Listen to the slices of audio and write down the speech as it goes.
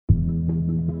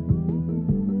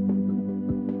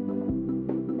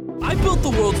built the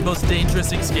world's most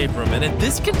dangerous escape room, and if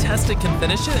this contestant can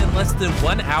finish it in less than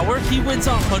 1 hour, he wins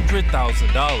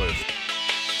 $100,000.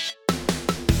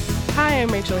 Hi, I'm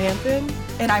Rachelle Hampton.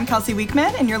 And I'm Kelsey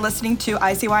Weekman, and you're listening to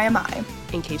ICYMI.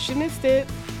 In case you missed it,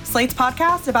 Slate's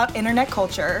podcast about internet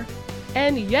culture.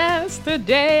 And yes,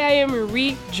 today I am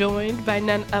rejoined by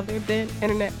none other than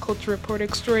internet culture reporter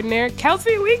extraordinaire,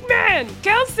 Kelsey Weekman.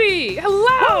 Kelsey,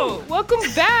 hello. Woo. Welcome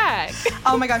back.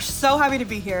 Oh my gosh, so happy to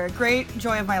be here. Great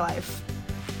joy of my life.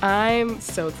 I'm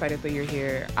so excited that you're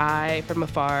here. I, from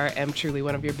afar, am truly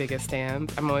one of your biggest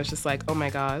fans. I'm always just like, oh my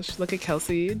gosh, look at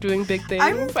Kelsey doing big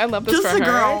things. I love this for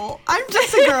her. I'm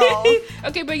just a girl.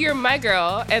 Okay, but you're my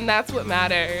girl, and that's what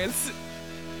matters.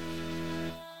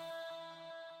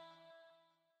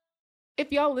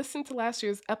 If y'all listened to last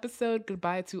year's episode,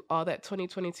 Goodbye to All That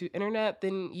 2022 Internet,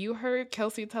 then you heard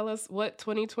Kelsey tell us what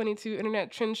 2022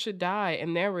 internet trends should die,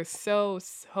 and there were so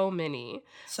many.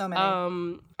 So many.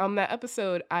 On that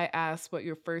episode, I asked what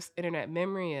your first internet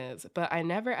memory is, but I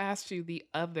never asked you the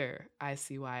other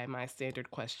ICYMI standard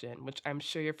question, which I'm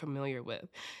sure you're familiar with,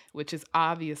 which is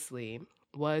obviously,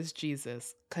 was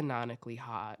Jesus canonically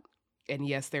hot? And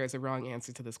yes, there is a wrong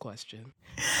answer to this question.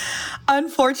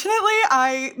 Unfortunately,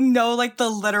 I know like the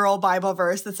literal Bible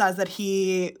verse that says that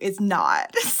he is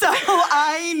not. So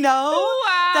I know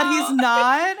that he's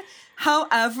not.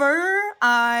 However,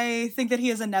 I think that he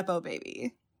is a Nepo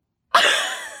baby.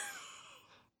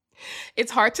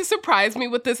 It's hard to surprise me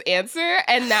with this answer,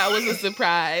 and that was a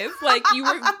surprise. Like, you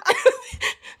were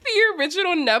the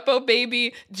original Nepo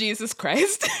baby, Jesus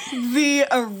Christ. The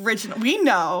original. We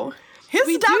know.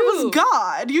 His dad was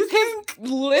God. You think?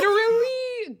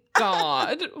 Literally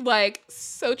God. Like,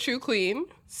 so true, queen.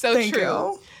 So Thank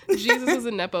true. You. Jesus was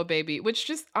a Nepo baby, which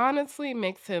just honestly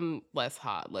makes him less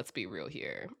hot. Let's be real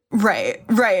here. Right.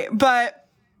 But,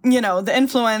 you know, the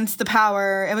influence, the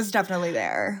power, it was definitely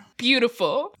there.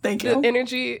 Beautiful. Thank you. The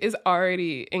energy is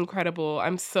already incredible.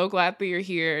 I'm so glad that you're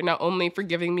here, not only for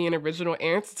giving me an original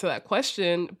answer to that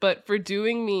question, but for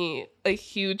doing me a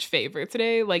huge favor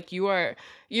today. Like, you're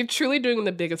truly doing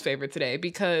the biggest favor today,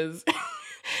 because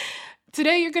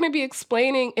today you're going to be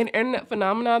explaining an internet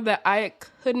phenomenon that I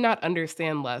could not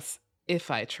understand less if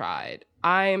I tried.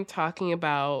 I'm talking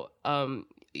about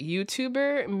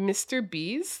YouTuber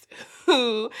MrBeast,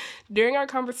 who, during our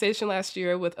conversation last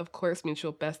year with, of course,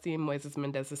 mutual bestie Moises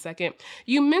Mendez II,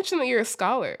 you mentioned that you're a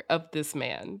scholar of this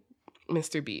man,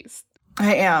 MrBeast.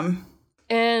 I am.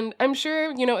 And I'm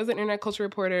sure, you know, as an internet culture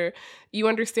reporter, you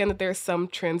understand that there are some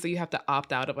trends that you have to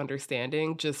opt out of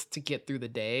understanding just to get through the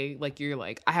day. Like, you're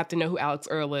like, I have to know who Alex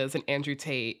Earl is and Andrew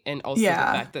Tate, and also the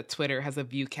fact that Twitter has a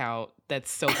view count that's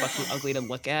so fucking ugly to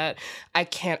look at. I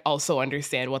can't also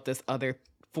understand what this other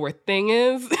fourth thing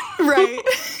is. Right.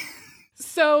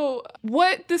 So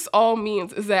what this all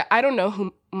means is that I don't know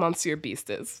who Monsieur Beast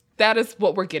is. That is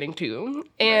what we're getting to.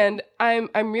 And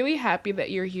I'm really happy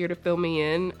that you're here to fill me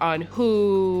in on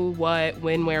who, what,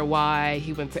 when, where, why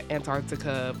he went to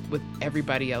Antarctica with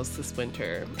everybody else this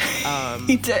winter.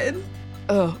 He did.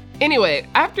 Oh. Anyway,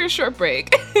 after a short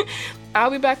break,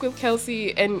 I'll be back with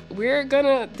Kelsey, and we're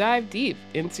gonna dive deep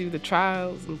into the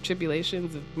trials and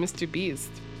tribulations of Mr.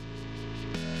 Beast.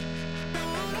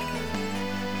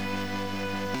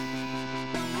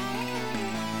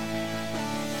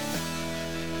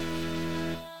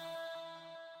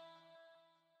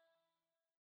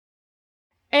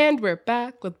 And we're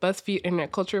back with BuzzFeed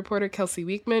internet culture reporter Kelsey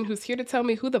Weekman, who's here to tell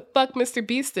me who the fuck Mr.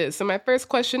 Beast is. So my first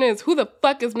question is, who the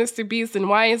fuck is Mr. Beast, and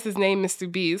why is his name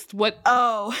Mr. Beast? What?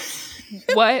 Oh.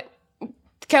 What?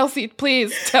 Kelsey,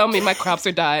 please tell me, my crops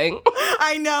are dying.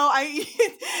 I know.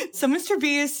 So Mr.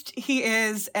 Beast, he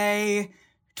is a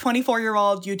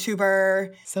 24-year-old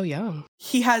YouTuber. So young.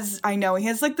 He has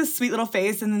like this sweet little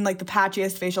face and then like the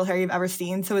patchiest facial hair you've ever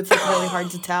seen. So it's like really hard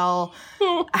to tell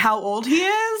how old he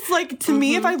is. Like, to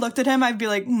me, if I looked at him, I'd be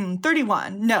like,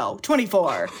 31. No,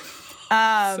 24.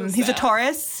 He's a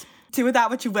Taurus. Do with that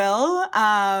what you will.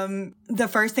 The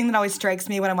first thing that always strikes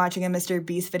me when I'm watching a Mr.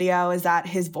 Beast video is that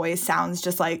his voice sounds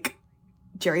just like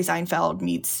Jerry Seinfeld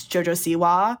meets JoJo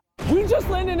Siwa. We just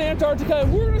landed in Antarctica,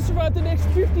 and we're going to survive the next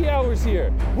 50 hours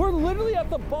here. We're literally at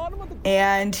the bottom of the...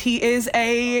 And he's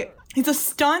a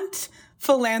stunt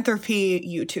philanthropy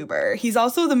YouTuber. He's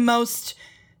also the most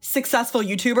successful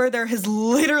YouTuber there has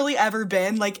literally ever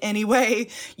been, like, any way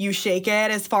you shake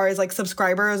it, as far as, like,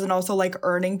 subscribers and also, like,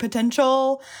 earning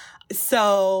potential.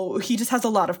 So he just has a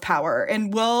lot of power.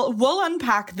 And we'll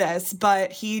unpack this,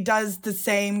 but he does the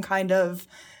same kind of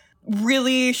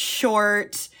really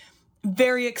short,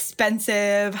 very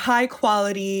expensive, high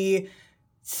quality,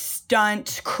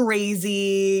 stunt,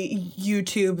 crazy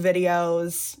YouTube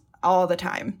videos all the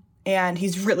time. and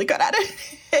he's really good at it.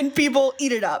 And people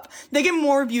eat it up. They get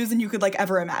more views than you could like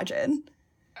ever imagine.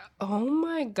 Oh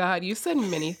my God. You said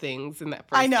many things in that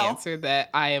first answer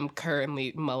that I am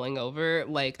currently mulling over.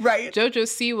 Like Jojo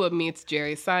Siwa meets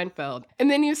Jerry Seinfeld. And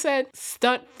then you said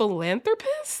stunt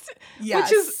philanthropist?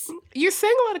 Yes. Which is, you're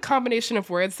saying a lot of combination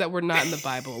of words that were not in the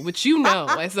Bible, which you know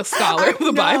as a scholar of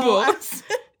the Bible.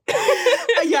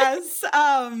 Yes.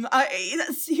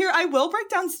 Here, I will break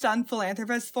down stunt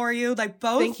philanthropist for you. Like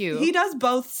both. Thank you. He does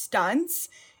both stunts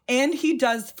and he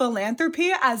does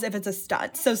philanthropy as if it's a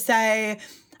stunt. So say,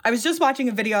 I was just watching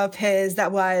a video of his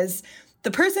that was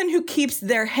the person who keeps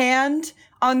their hand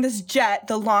on this jet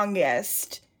the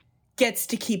longest gets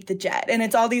to keep the jet. And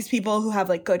it's all these people who have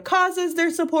like good causes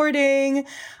they're supporting.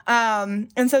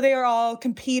 And so they are all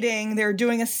competing. They're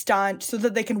doing a stunt so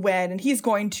that they can win. And he's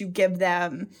going to give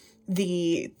them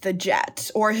the jet,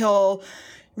 or he'll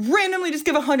randomly just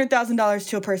give $100,000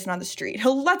 to a person on the street.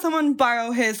 He'll let someone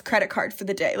borrow his credit card for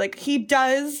the day. Like he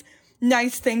does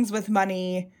nice things with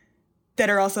money that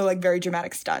are also like very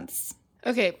dramatic stunts.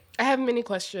 Okay, I have many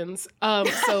questions.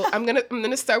 So I'm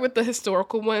gonna start with the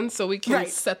historical one so we can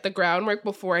set the groundwork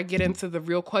before I get into the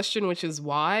real question, which is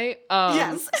why.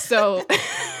 Yes. So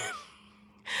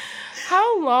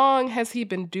how long has he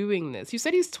been doing this? You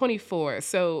said he's 24.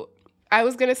 So I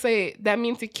was gonna say that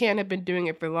means he can't have been doing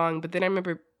it for long, but then I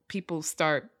remember people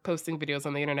start posting videos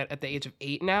on the internet at the age of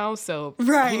 8 now. So he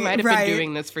might have been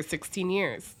doing this for 16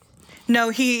 years. No,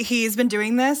 he's been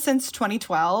doing this since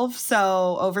 2012,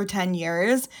 so over 10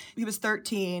 years. He was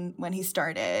 13 when he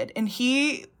started. And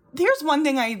here's one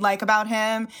thing I like about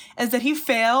him is that he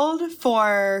failed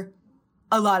for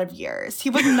a lot of years. He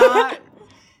was not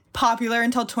popular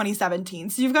until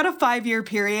 2017. So you've got a 5-year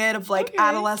period of like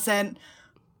adolescent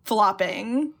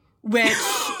flopping, which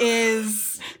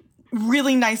is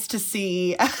really nice to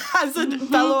see as a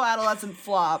fellow adolescent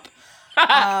flop.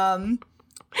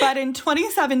 But in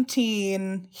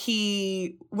 2017,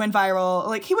 he went viral.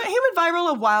 Like he went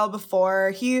viral a while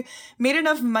before. He made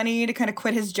enough money to kind of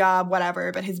quit his job,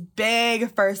 whatever. But his big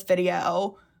first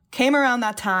video came around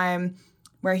that time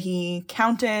where he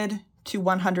counted to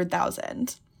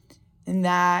 100,000. And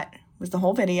that was the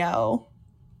whole video.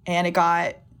 And it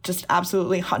got just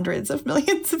absolutely hundreds of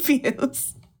millions of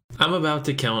views. I'm about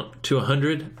to count to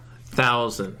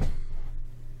 100,000.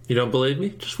 You don't believe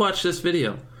me? Just watch this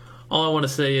video. All I want to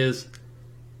say is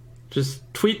just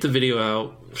tweet the video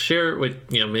out, share it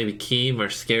with, maybe Keem or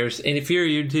Scarce. And if you're a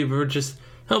YouTuber, just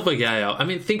help a guy out. I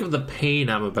mean, think of the pain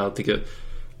I'm about to go.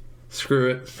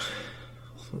 Screw it.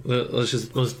 Let's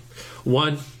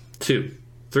 1, 2,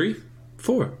 3,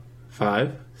 4,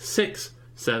 5, 6,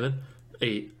 7,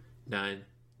 8, 9.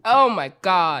 Oh my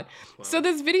God. So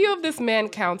this video of this man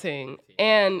counting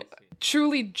and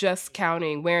truly just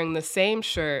counting, wearing the same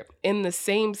shirt in the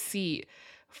same seat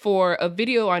for a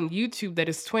video on YouTube that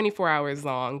is 24 hours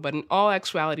long, but in all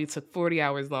actuality took 40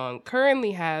 hours long,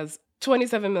 currently has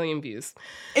 27 million views.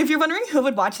 If you're wondering who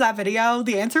would watch that video,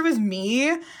 the answer was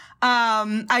me.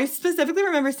 I specifically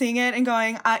remember seeing it and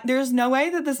going, there's no way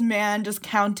that this man just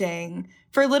counting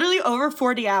for literally over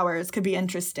 40 hours could be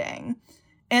interesting.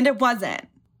 And it wasn't.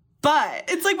 But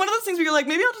it's like one of those things where you're like,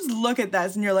 maybe I'll just look at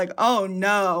this, and you're like, oh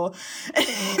no.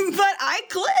 But I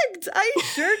clicked. I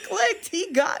sure clicked.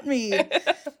 He got me.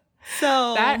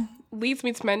 So that leads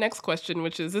me to my next question,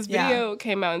 which is this video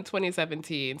came out in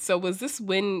 2017. So was this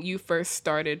when you first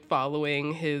started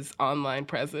following his online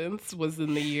presence? Was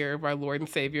in the year of our Lord and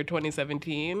Savior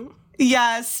 2017?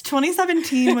 Yes,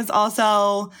 2017 was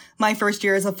also my first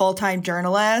year as a full-time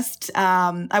journalist.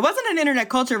 I wasn't an internet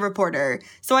culture reporter,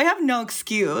 so I have no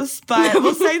excuse, but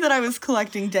we'll say that I was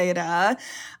collecting data.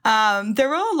 There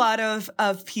were a lot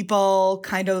of people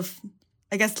kind of,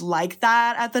 I guess, like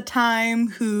that at the time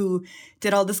who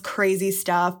did all this crazy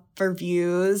stuff for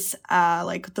views,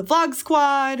 like the Vlog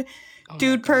Squad,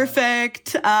 Dude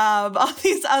Perfect, all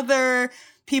these other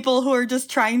people who are just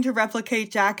trying to replicate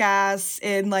Jackass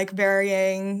in like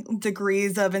varying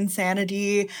degrees of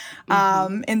insanity.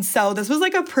 And so this was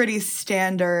like a pretty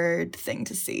standard thing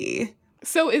to see.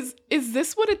 So is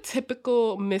this what a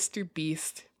typical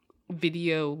MrBeast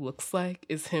video looks like?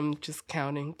 Is him just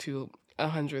counting to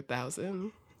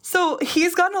 100,000? So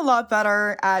he's gotten a lot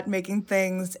better at making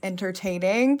things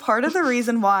entertaining. Part of the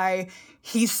reason why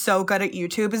he's so good at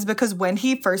YouTube is because when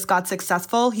he first got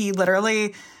successful, he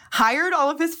literally hired all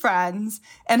of his friends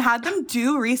and had them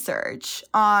do research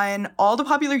on all the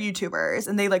popular YouTubers.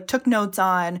 And they like took notes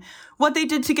on what they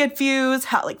did to get views,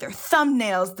 how like their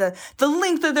thumbnails, the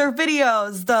length of their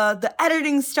videos, the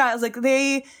editing styles. Like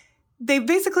they they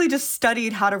basically just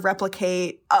studied how to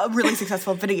replicate a really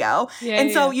successful video.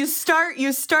 So you start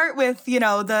with,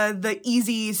 the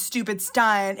easy, stupid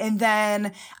stunt. And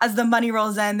then as the money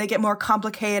rolls in, they get more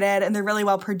complicated and they're really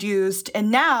well produced. And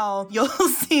now you'll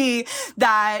see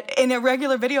that in a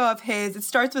regular video of his, it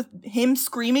starts with him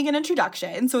screaming an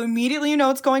introduction. So immediately you know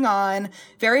what's going on.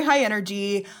 Very high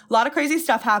energy. A lot of crazy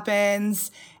stuff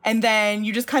happens. And then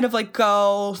you just kind of like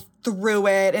go through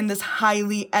it in this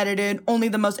highly edited, only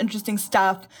the most interesting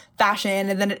stuff fashion.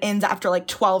 And then it ends after like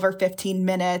 12 or 15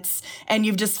 minutes. And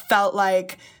you've just felt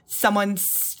like someone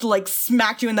like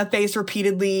smacked you in the face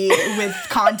repeatedly with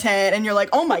content. And you're like,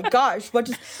 oh my gosh, what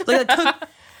just, like,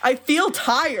 I feel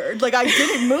tired. Like I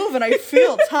didn't move and I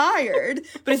feel tired.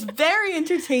 But it's very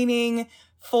entertaining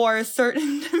for a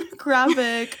certain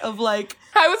demographic of like,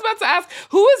 I was about to ask,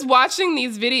 who is watching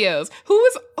these videos? Who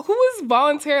is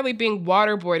voluntarily being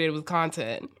waterboarded with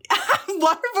content?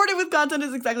 Waterboarded with content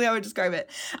is exactly how I would describe it.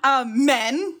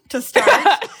 Men, to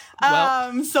start.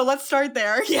 So let's start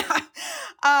there. Yeah.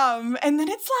 And then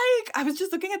it's like, I was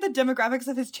just looking at the demographics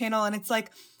of his channel and it's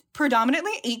like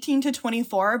predominantly 18 to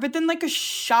 24, but then like a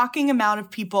shocking amount of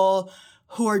people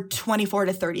who are 24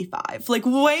 to 35. Like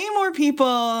way more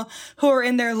people who are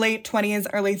in their late 20s,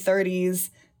 early 30s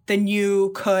than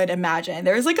you could imagine.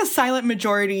 There's like a silent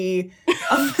majority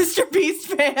of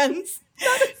MrBeast fans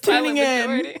tuning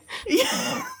in.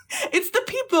 Yeah. It's the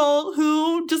people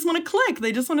who just want to click.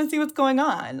 They just want to see what's going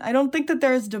on. I don't think that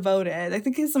they're as devoted. I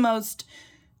think his most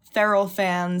feral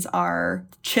fans are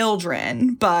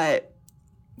children, but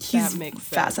he's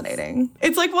fascinating.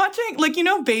 It's like watching, like,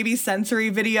 baby sensory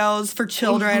videos for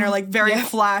children are like very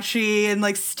flashy and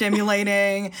like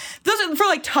stimulating. Those are for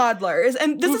like toddlers.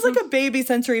 And this is like a baby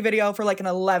sensory video for like an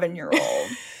 11-year-old.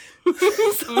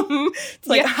 So it's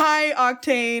like high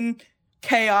octane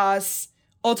chaos,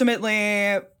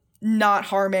 ultimately not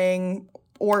harming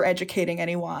or educating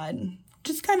anyone.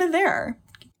 Just kind of there.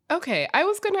 Okay, I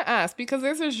was going to ask, because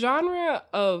there's a genre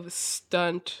of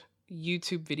stunt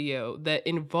YouTube video that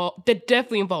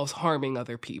definitely involves harming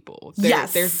other people.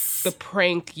 There's the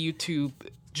prank YouTube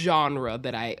genre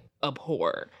that I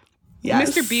abhor.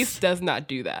 Yes. MrBeast does not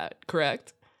do that,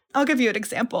 correct? I'll give you an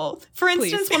example. For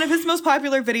instance, one of his most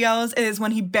popular videos is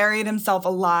when he buried himself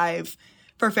alive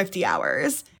for 50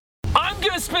 hours. I'm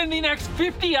gonna spend the next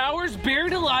 50 hours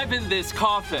buried alive in this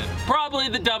coffin. Probably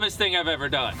the dumbest thing I've ever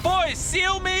done. Boys,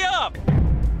 seal me up!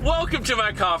 Welcome to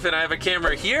my coffin. I have a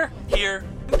camera here,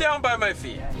 down by my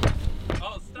feet.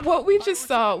 What we just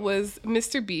saw was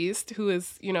MrBeast, who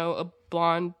is, a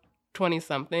blonde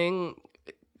 20-something,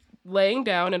 laying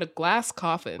down in a glass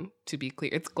coffin, to be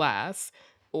clear. It's glass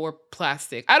or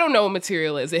plastic. I don't know what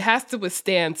material it is. It has to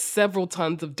withstand several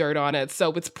tons of dirt on it,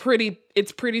 so it's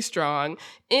pretty strong.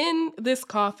 In this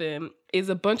coffin is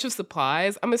a bunch of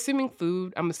supplies. I'm assuming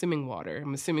food. I'm assuming water.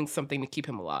 I'm assuming something to keep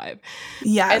him alive.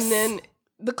 Yes. And then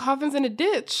the coffin's in a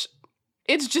ditch.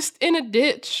 It's just in a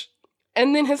ditch.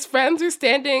 And then his friends are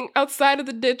standing outside of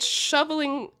the ditch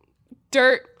shoveling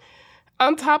dirt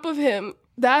on top of him.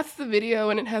 That's the video,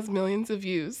 and it has millions of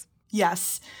views.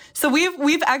 Yes. So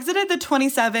we've exited the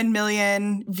 27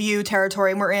 million view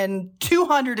territory and we're in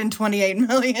 228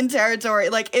 million territory.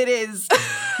 Like, it is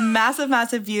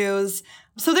massive views.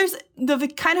 So there's the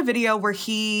kind of video where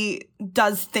he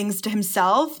does things to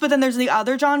himself, but then there's the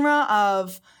other genre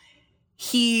of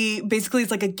he basically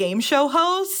is like a game show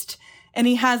host and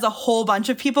he has a whole bunch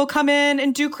of people come in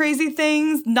and do crazy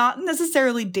things, not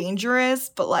necessarily dangerous,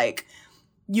 but like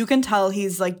you can tell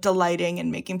he's like delighting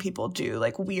in making people do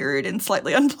like weird and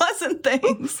slightly unpleasant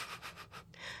things.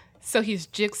 So he's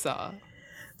Jigsaw.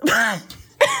 I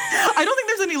don't think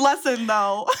there's any lesson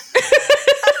though.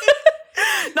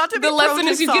 Not to be the lesson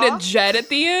is you get a jet at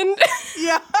the end.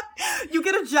 Yeah, you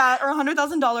get a jet or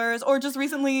 $100,000, or just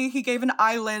recently he gave an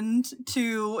island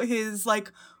to his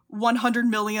like 100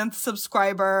 millionth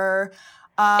subscriber.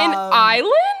 An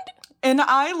island? An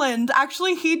island.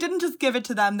 Actually, he didn't just give it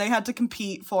to them. They had to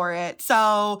compete for it.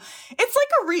 So it's like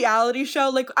a reality show.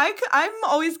 Like I'm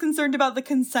always concerned about the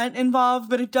consent involved,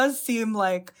 but it does seem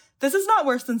like this is not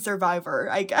worse than Survivor,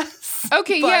 I guess.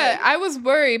 Okay, yeah, I was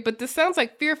worried, but this sounds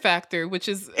like Fear Factor, which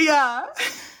is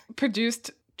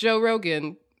produced Joe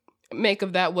Rogan. Make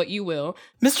of that what you will.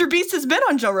 MrBeast has been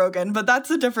on Joe Rogan, but that's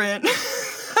a different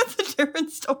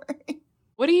story.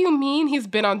 What do you mean he's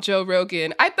been on Joe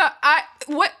Rogan? What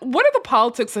are the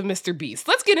politics of MrBeast?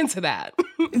 Let's get into that.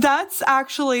 That's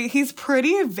actually, he's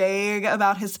pretty vague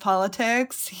about his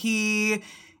politics. He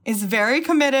is very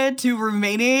committed to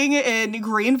remaining in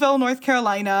Greenville, North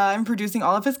Carolina, and producing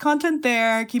all of his content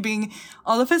there, keeping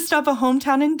all of his stuff a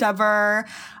hometown endeavor.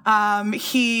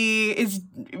 He is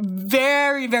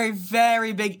very, very,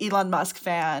 very big Elon Musk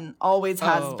fan, always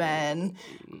has been.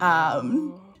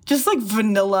 Just like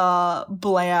vanilla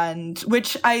bland,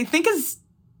 which I think is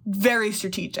very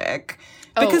strategic.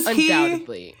 Because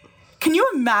undoubtedly. Can you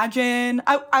imagine?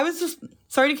 I was just...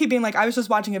 Sorry to keep being like, I was just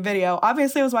watching a video.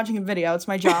 Obviously, I was watching a video. It's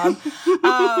my job. And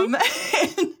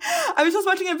I was just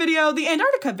watching a video, the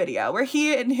Antarctica video, where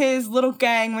he and his little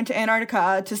gang went to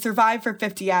Antarctica to survive for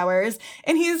 50 hours.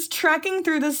 And he's trekking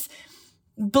through this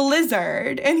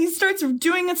blizzard. And he starts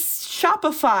doing a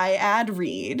Shopify ad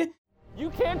read.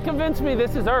 You can't convince me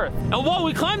this is Earth. And while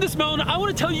we climb this mountain, I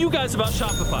want to tell you guys about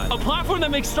Shopify, a platform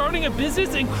that makes starting a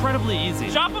business incredibly easy.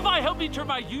 Shopify helped me turn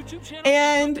my YouTube channel.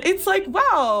 And it's like,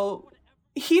 wow.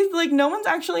 He's like, no one's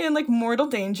actually in like mortal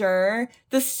danger.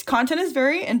 This content is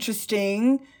very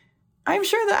interesting. I'm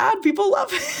sure the ad people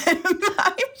love him.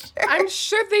 I'm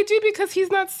sure they do because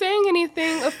he's not saying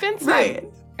anything offensive.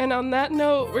 Right. And on that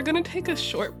note, we're going to take a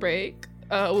short break.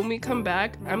 When we come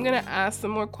back, I'm going to ask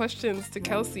some more questions to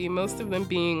Kelsey, most of them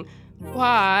being,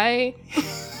 why?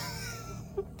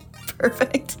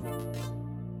 Perfect.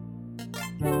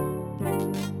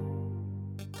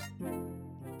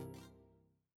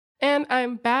 And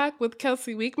I'm back with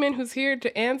Kelsey Weekman, who's here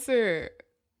to answer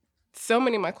so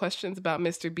many of my questions about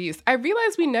MrBeast. I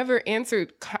realized we never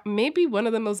answered maybe one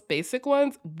of the most basic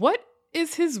ones. What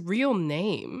is his real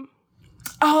name?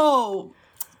 Oh,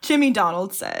 Jimmy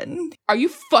Donaldson. Are you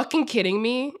fucking kidding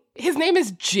me? His name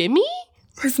is Jimmy?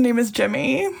 His name is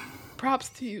Jimmy. Props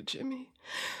to you, Jimmy.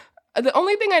 The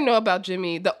only thing I know about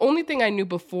Jimmy, the only thing I knew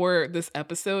before this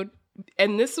episode,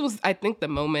 and this was, I think, the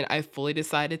moment I fully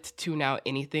decided to tune out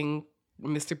anything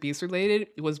MrBeast related,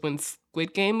 was when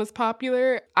Squid Game was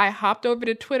popular. I hopped over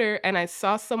to Twitter and I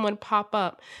saw someone pop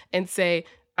up and say,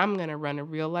 I'm going to run a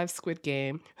real life Squid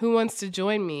Game. Who wants to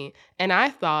join me? And I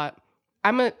thought,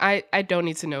 I don't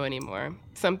need to know anymore.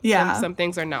 Some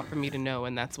things are not for me to know,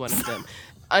 and that's one of them.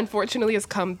 Unfortunately, it's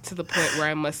come to the point where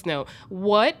I must know.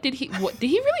 Did he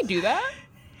really do that?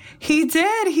 He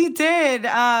did.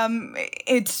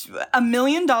 It's $1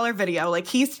 million video. Like,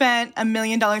 he spent $1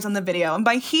 million on the video. And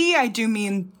by he, I do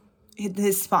mean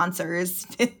his sponsors.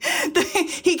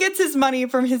 He gets his money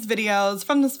from his videos,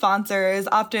 from the sponsors,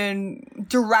 often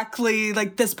directly,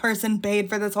 like, this person paid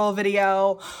for this whole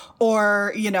video,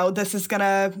 or, you know, this is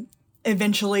gonna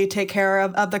eventually take care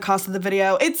of the cost of the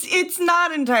video. It's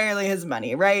not entirely his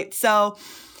money, right? So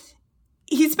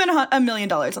he spent $1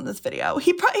 million on this video.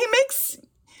 He makes,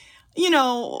 you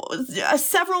know,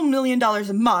 several $1 million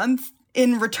a month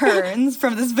in returns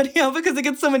from this video because it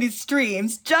gets so many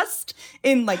streams, just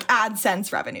in like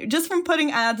AdSense revenue, just from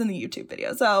putting ads in the YouTube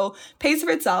video. So pays for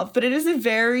itself, but it is a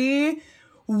very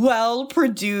well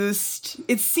produced.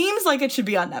 It seems like it should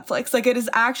be on Netflix. Like, it is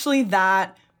actually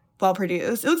that well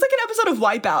produced. It looks like an episode of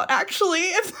Wipeout, actually,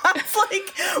 if that's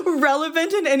like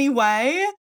relevant in any way.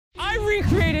 I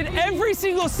recreated every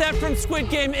single set from Squid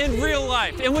Game in real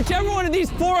life, and whichever one of these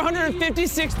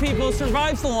 456 people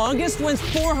survives the longest wins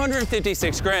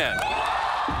 456 grand.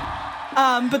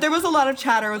 But there was a lot of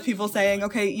chatter with people saying,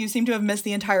 okay, you seem to have missed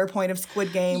the entire point of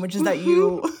Squid Game, which is that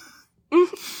you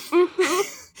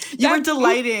were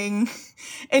delighting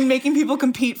in making people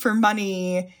compete for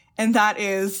money, and that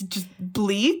is just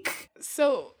bleak.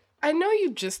 So I know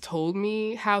you just told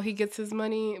me how he gets his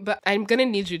money, but I'm going to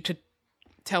need you to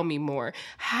tell me more.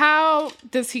 How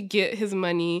does he get his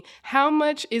money? How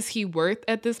much is he worth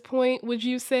at this point, would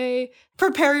you say?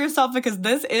 Prepare yourself, because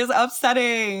this is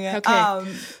upsetting.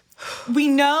 Okay. We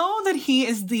know that he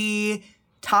is the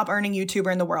top earning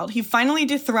YouTuber in the world. He finally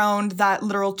dethroned that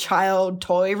literal child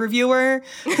toy reviewer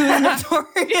who's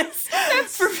notorious.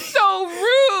 That's so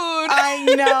rude. I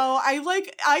know.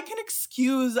 I can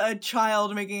excuse a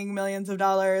child making millions of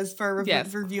dollars for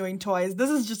reviewing toys.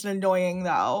 This is just annoying,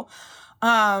 though.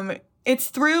 It's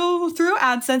through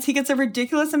AdSense. He gets a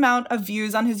ridiculous amount of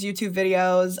views on his YouTube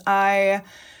videos. I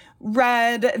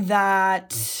read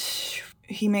that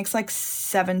he makes like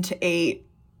 $7 to $8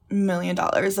 million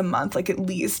a month, like, at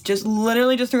least, just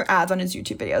literally just through ads on his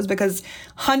YouTube videos, because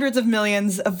hundreds of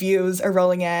millions of views are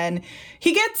rolling in.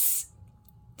 He gets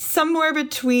somewhere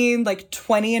between like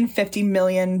 20 and 50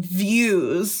 million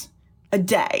views a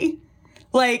day.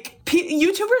 Like,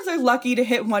 YouTubers are lucky to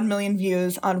hit 1 million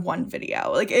views on one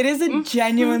video. Like, it is a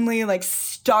genuinely, like,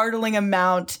 startling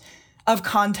amount of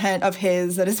content of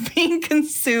his that is being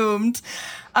consumed.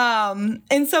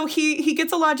 And so he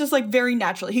gets a lot just, like, very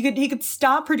naturally. He could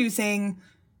stop producing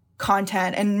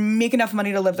content and make enough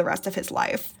money to live the rest of his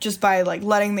life just by like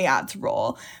letting the ads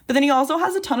roll. But then he also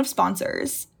has a ton of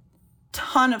sponsors.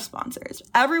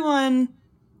 Everyone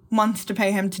wants to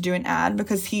pay him to do an ad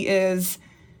because he is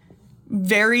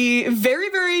very, very,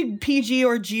 very PG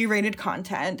or G-rated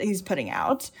content he's putting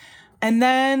out. And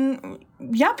then,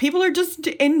 yeah, people are just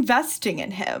investing in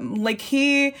him. Like,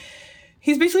 he's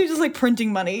basically just, like,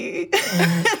 printing money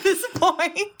at this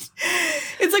point.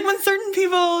 It's like when certain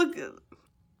people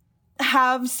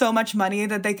have so much money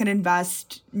that they can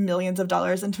invest millions of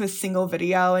dollars into a single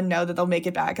video and know that they'll make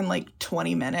it back in, like,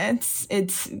 20 minutes.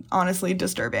 It's honestly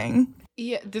disturbing.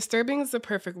 Yeah, disturbing is the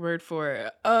perfect word for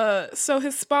it. So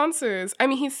his sponsors, I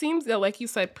mean, he seems, like you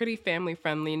said, pretty family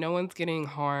friendly. No one's getting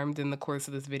harmed in the course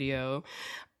of this video.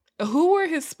 Who were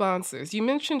his sponsors? You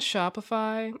mentioned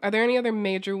Shopify. Are there any other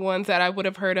major ones that I would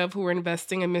have heard of who were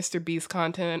investing in MrBeast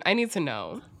content? I need to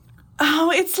know.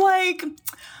 Oh, it's like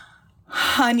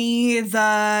Honey, you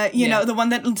know, the one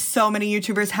that so many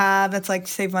YouTubers have that's like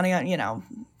save money on,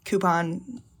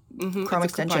 coupon. Mm-hmm. Chrome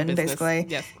extension, basically.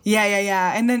 Yes.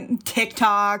 Yeah. And then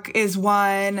TikTok is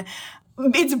one.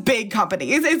 It's big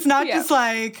companies. It's not just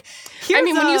like, when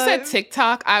you said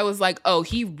TikTok, I was like, oh,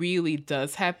 he really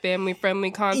does have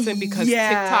family-friendly content because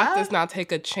TikTok does not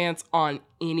take a chance on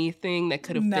anything that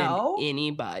could offend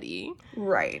anybody.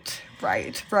 Right.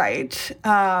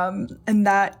 And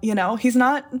that, he's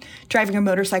not driving a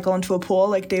motorcycle into a pool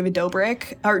like David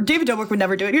Dobrik. Or David Dobrik would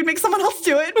never do it. He would make someone else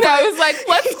do it. But I was like,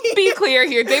 let's be clear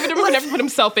here. David Dobrik would never put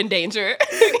himself in danger.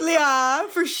 Yeah,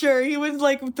 for sure. He would,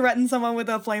 like, threaten someone with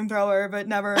a flamethrower, but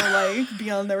never, like, be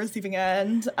on the receiving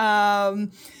end.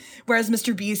 Whereas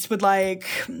MrBeast would, like,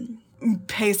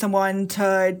 pay someone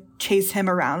to chase him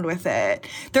around with it.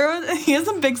 He has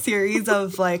some big series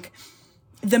of, like,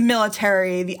 the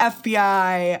military, the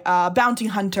FBI, bounty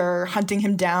hunter hunting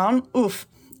him down. Oof.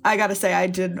 I gotta say, I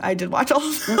did watch all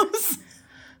of those.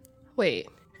 Wait,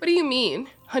 what do you mean?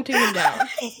 Hunting him down? I'm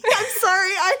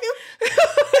sorry.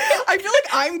 I feel like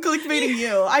I'm clickbaiting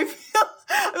you. I feel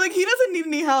like he doesn't need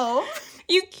any help.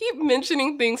 You keep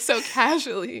mentioning things so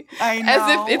casually. I know.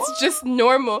 As if it's just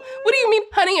normal. What do you mean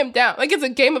hunting him down? Like it's a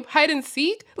game of hide and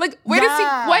seek? Like what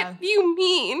do you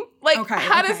mean? Like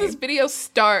how does this video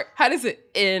start? How does it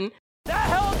end? That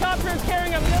helicopter is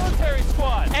carrying a military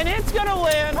squad, and it's gonna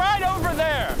land right over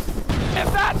there.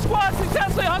 If that squad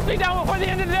successfully hunts me down before the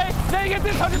end of the day, they get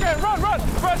this 100 grand. Run.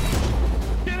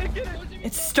 Get it.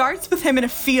 It starts with him in a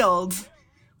field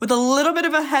with a little bit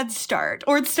of a head start.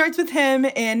 Or it starts with him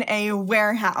in a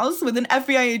warehouse with an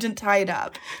FBI agent tied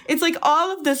up. It's like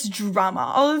all of this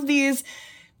drama, all of these,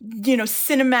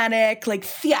 cinematic, like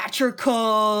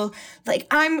theatrical, like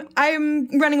I'm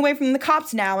running away from the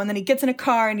cops now. And then he gets in a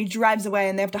car and he drives away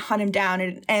and they have to hunt him down.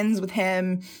 And it ends with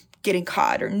him getting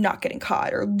caught or not getting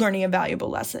caught or learning a valuable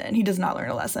lesson. He does not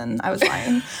learn a lesson. I was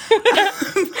lying.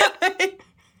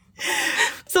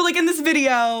 So, like, in this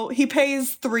video, he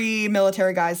pays 3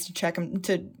 military guys to check him,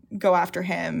 to go after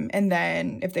him, and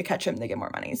then if they catch him, they get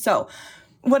more money. So,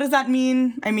 what does that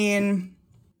mean? I mean...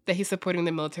 that he's supporting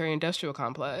the military-industrial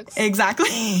complex. Exactly.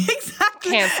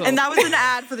 Canceled. And that was an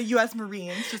ad for the U.S.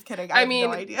 Marines. Just kidding. I have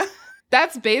no idea.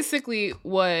 That's basically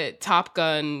what Top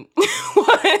Gun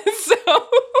was, so...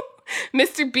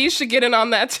 MrBeast should get in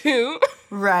on that too.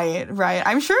 Right.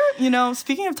 I'm sure,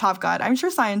 speaking of Top Gun, I'm sure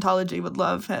Scientology would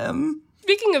love him.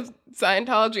 Speaking of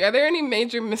Scientology, are there any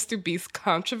major MrBeast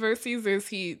controversies, or is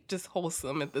he just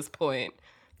wholesome at this point?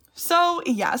 So,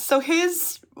 yeah. So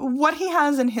what he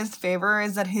has in his favor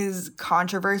is that his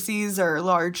controversies are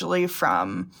largely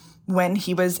from when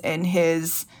he was in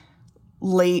his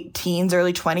late teens,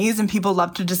 early 20s, and people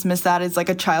love to dismiss that as like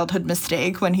a childhood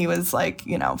mistake when he was like,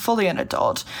 fully an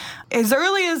adult. As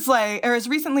early as as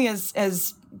recently as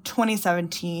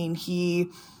 2017, he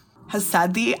has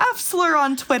said the F slur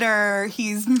on Twitter.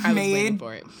 He's made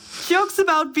jokes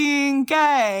about being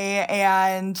gay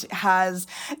and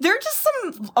there are just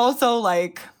some also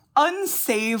like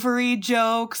unsavory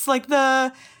jokes, like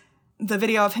the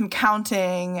video of him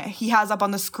counting, he has up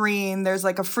on the screen, there's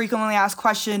like a frequently asked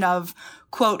question of,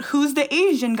 quote, who's the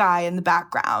Asian guy in the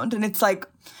background? And it's like,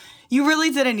 you really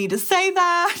didn't need to say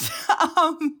that.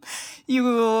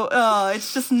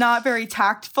 It's just not very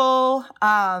tactful.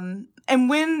 And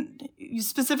when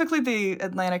specifically the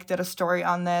Atlantic did a story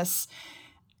on this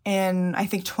in, I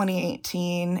think,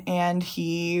 2018, and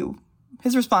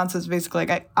his response was basically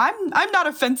like, I'm not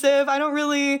offensive. I don't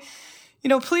really...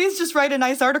 please just write a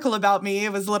nice article about me.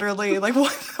 It was literally like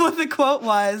what the quote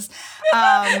was.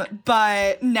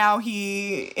 But now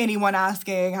anyone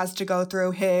asking has to go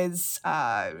through his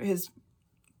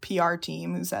PR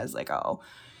team who says like, oh,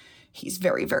 he's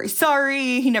very, very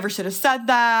sorry. He never should have said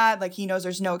that. Like, he knows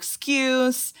there's no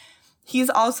excuse. He's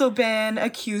also been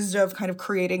accused of kind of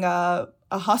creating a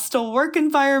hostile work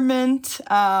environment,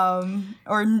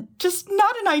 or just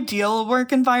not an ideal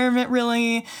work environment,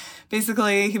 really.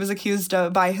 Basically, he was accused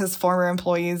by his former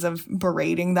employees of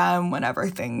berating them whenever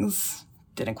things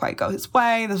didn't quite go his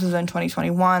way. This was in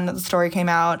 2021 that the story came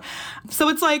out. So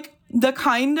it's like the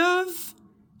kind of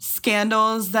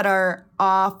scandals that are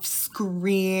off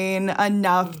screen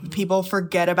enough people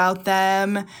forget about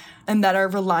them, and that are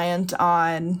reliant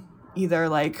on either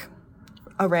like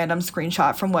a random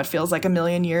screenshot from what feels like a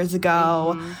million years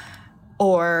ago,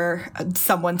 or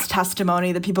someone's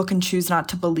testimony that people can choose not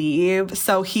to believe.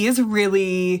 So he is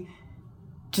really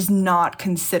just not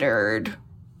considered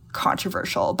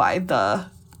controversial by the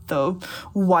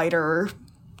wider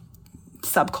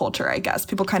subculture, I guess.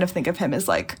 People kind of think of him as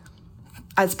like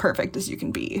as perfect as you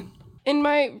can be. In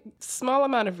my small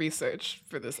amount of research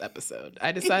for this episode,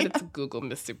 I decided to Google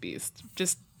MrBeast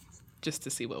just to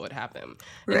see what would happen.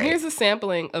 Right. And here's a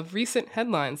sampling of recent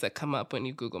headlines that come up when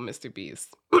you Google MrBeast.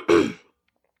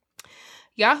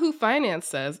 Yahoo Finance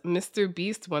says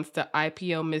MrBeast wants to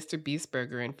IPO MrBeast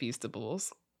Burger and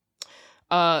Feastables.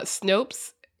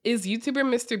 Snopes, is YouTuber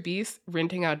MrBeast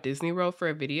renting out Disney World for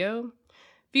a video?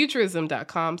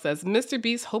 Futurism.com says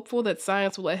MrBeast hopeful that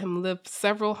science will let him live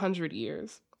several hundred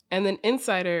years. And then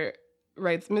Insider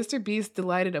writes, MrBeast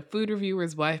delighted a food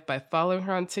reviewer's wife by following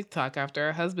her on TikTok after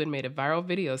her husband made a viral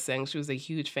video saying she was a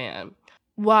huge fan.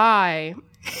 Why,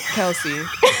 Kelsey?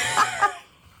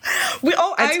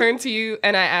 I turn to you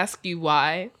and I ask you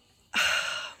why.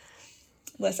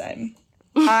 Listen,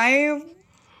 I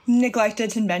neglected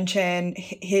to mention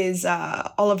his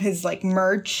all of his like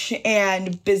merch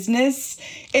and business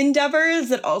endeavors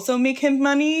that also make him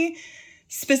money.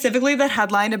 Specifically, the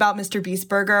headline about MrBeast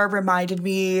Burger reminded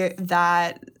me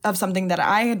of something that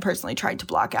I had personally tried to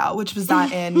block out, which was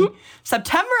that in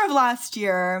September of last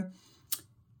year,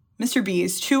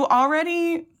 MrBeast, who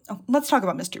already... let's talk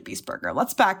about MrBeast Burger.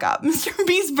 Let's back up.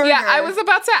 MrBeast Burger. Yeah, I was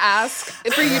about to ask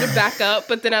for you to back up,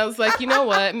 but then I was like, you know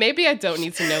what? Maybe I don't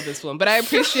need to know this one, but I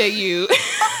appreciate you.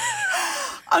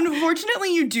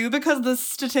 Unfortunately, you do, because the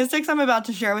statistics I'm about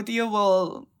to share with you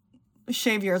will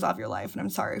shave years off your life, and I'm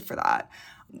sorry for that.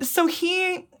 So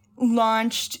he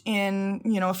launched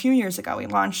a few years ago, he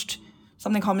launched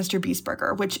something called MrBeast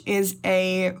Burger, which is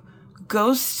a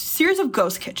series of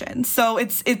ghost kitchens. So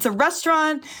it's a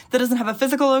restaurant that doesn't have a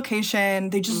physical location.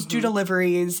 They just do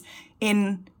deliveries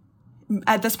in,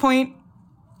 at this point,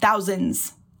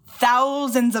 thousands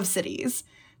of cities.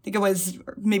 I think it was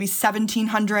maybe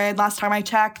 1,700 last time I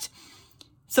checked.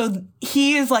 So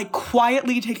he is like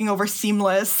quietly taking over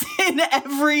Seamless in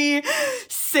every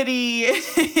city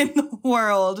in the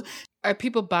world. Are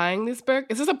people buying this burger?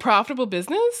 Is this a profitable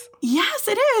business? Yes,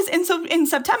 it is. And so in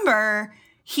September,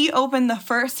 he opened the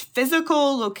first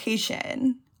physical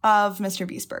location of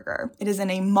MrBeast Burger. It is in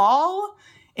a mall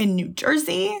in New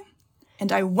Jersey.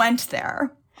 And I went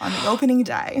there on the opening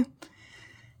day.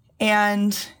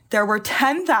 And there were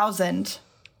 10,000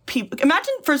 people.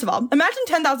 Imagine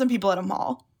 10,000 people at a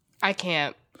mall. I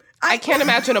can't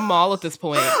imagine a mall at this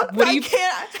point. I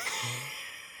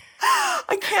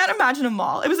can't imagine a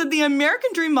mall. It was at the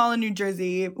American Dream Mall in New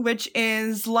Jersey, which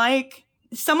is like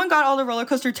someone got all the Roller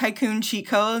Coaster Tycoon cheat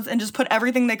codes and just put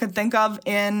everything they could think of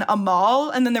in a mall,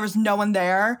 and then there was no one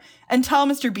there until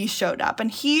MrBeast showed up.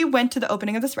 And he went to the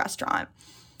opening of this restaurant.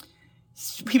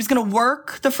 He was going to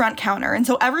work the front counter, and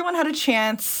so everyone had a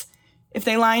chance, if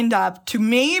they lined up,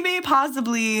 to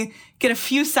possibly get a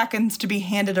few seconds to be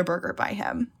handed a burger by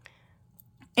him.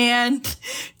 And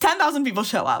 10,000 people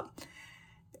show up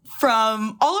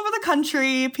from all over the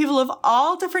country, people of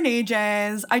all different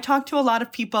ages. I talked to a lot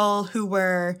of people who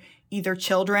were either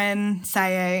children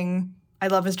saying, I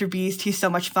love MrBeast, he's so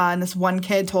much fun. This one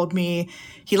kid told me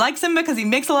he likes him because he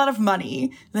makes a lot of money.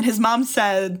 And then his mom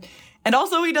said, and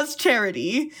also he does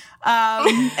charity.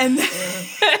 And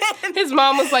his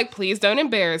mom was like, please don't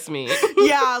embarrass me.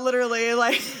 Yeah, literally.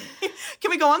 Like,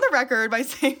 can we go on the record by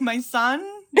saying my son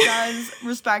does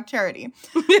respect charity?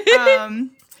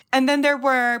 And then there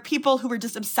were people who were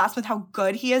just obsessed with how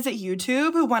good he is at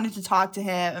YouTube, who wanted to talk to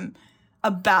him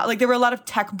about, like, there were a lot of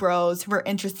tech bros who were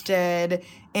interested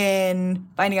in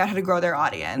finding out how to grow their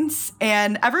audience.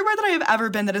 And everywhere that I have ever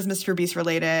been that is MrBeast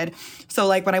related, so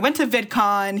like when I went to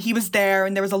VidCon, he was there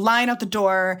and there was a line out the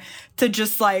door to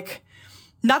just like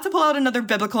not to pull out another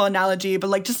biblical analogy, but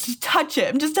like just to touch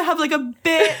him, just to have like a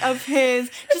bit of his,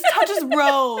 just touch his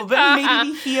robe and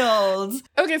maybe be healed.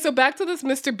 Okay, so back to this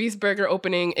MrBeast burger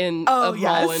opening in a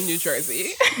mall in New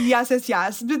Jersey. Yes.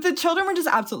 The children were just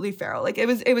absolutely feral. Like it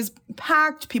was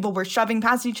packed. People were shoving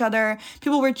past each other.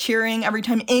 People were cheering every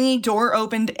time any door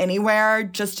opened anywhere,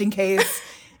 just in case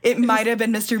it might have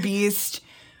been MrBeast.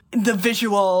 The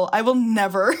visual, I will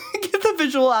never get the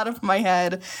visual out of my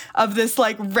head of this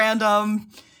like random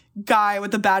guy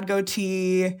with a bad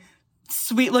goatee,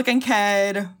 sweet looking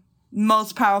kid,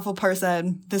 most powerful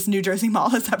person this New Jersey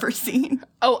mall has ever seen.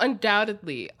 Oh,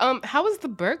 undoubtedly. How was the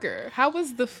burger? How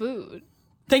was the food?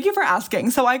 Thank you for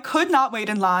asking. So I could not wait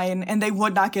in line and they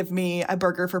would not give me a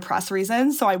burger for press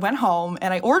reasons. So I went home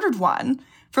and I ordered one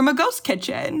from a ghost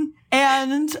kitchen.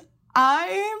 And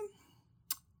I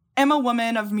am a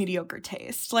woman of mediocre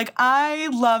taste. Like, I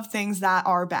love things that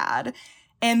are bad.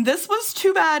 And this was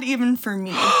too bad even for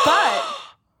me. But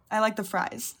I like the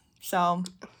fries. So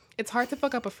it's hard to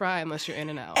fuck up a fry unless you're in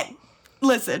and out.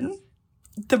 Listen,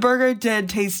 the burger did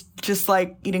taste just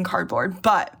like eating cardboard,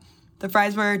 but the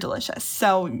fries were delicious.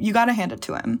 So you gotta hand it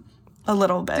to him a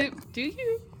little bit. Do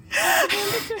you?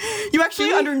 You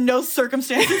actually, under no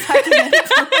circumstances, have to hand it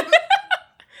to him.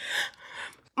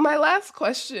 My last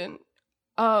question.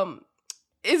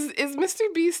 Is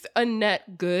MrBeast a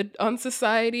net good on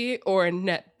society or a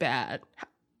net bad?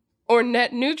 Or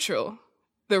net neutral?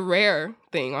 The rare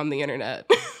thing on the internet.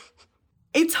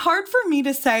 It's hard for me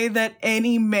to say that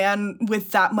any man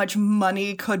with that much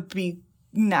money could be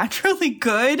naturally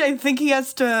good. I think he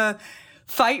has to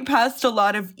fight past a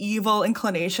lot of evil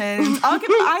inclinations.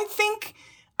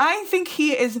 I think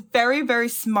he is very, very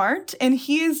smart, and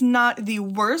he is not the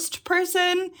worst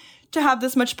person to have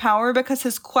this much power because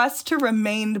his quest to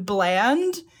remain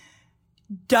bland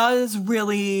does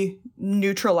really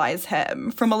neutralize him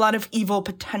from a lot of evil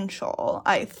potential,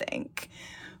 I think.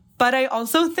 But I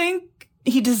also think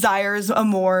he desires a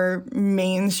more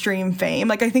mainstream fame.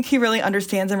 Like, I think he really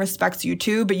understands and respects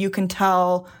YouTube, but you can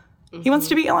tell he wants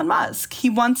to be Elon Musk. He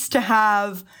wants to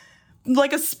have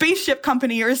like a spaceship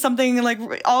company or something like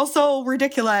also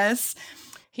ridiculous.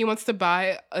 He wants to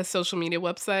buy a social media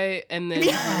website and then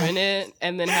ruin it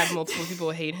and then have multiple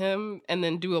people hate him and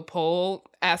then do a poll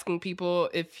asking people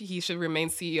if he should remain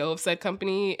CEO of said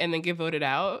company and then get voted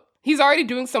out. He's already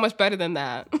doing so much better than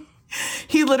that.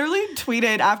 He literally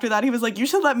tweeted after that, he was like, you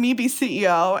should let me be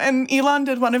CEO. And Elon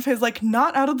did one of his like,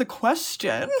 not out of the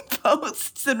question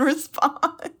posts in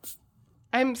response.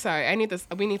 I'm sorry.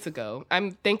 We need to go.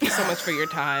 Thank you so much for your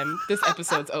time. This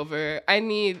episode's over. I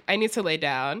need to lay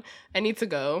down. I need to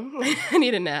go. I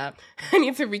need a nap. I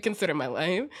need to reconsider my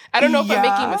life. I don't know if I'm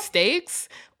making mistakes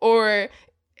or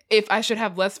if I should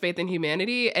have less faith in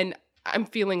humanity. And I'm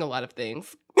feeling a lot of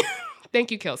things.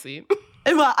 Thank you, Kelsey.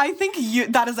 Well, I think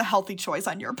that is a healthy choice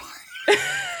on your part.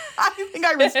 I think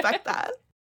I respect that.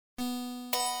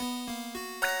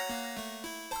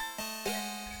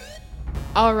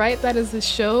 All right, that is the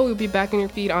show. We'll be back in your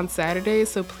feed on Saturday,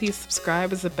 so please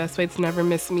subscribe. It's the best way to never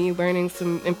miss me learning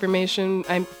some information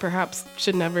I perhaps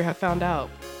should never have found out.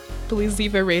 Please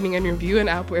leave a rating and review in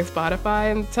Apple or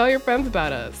Spotify and tell your friends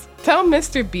about us. Tell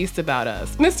MrBeast about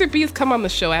us. MrBeast, come on the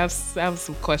show. I have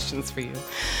some questions for you.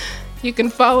 You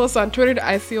can follow us on Twitter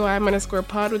at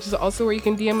ICYMI_pod, which is also where you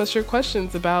can DM us your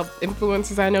questions about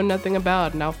influencers I know nothing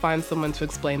about, and I'll find someone to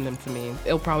explain them to me.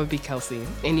 It'll probably be Kelsey.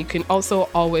 And you can also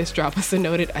always drop us a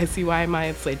note at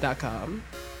ICYMI@slate.com.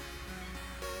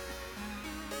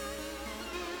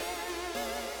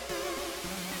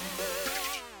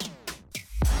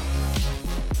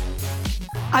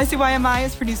 ICYMI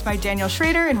is produced by Daniel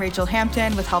Schroeder and Rachelle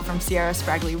Hampton with help from Sierra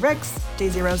Spragley-Ricks.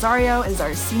 Daisy Rosario is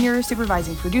our senior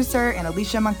supervising producer, and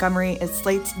Alicia Montgomery is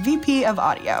Slate's VP of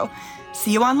audio.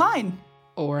 See you online.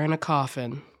 Or in a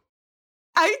coffin.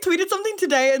 I tweeted something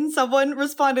today and someone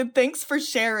responded, "Thanks for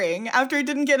sharing," after it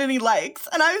didn't get any likes.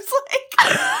 And I was like,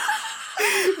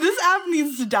 this app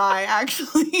needs to die,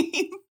 actually.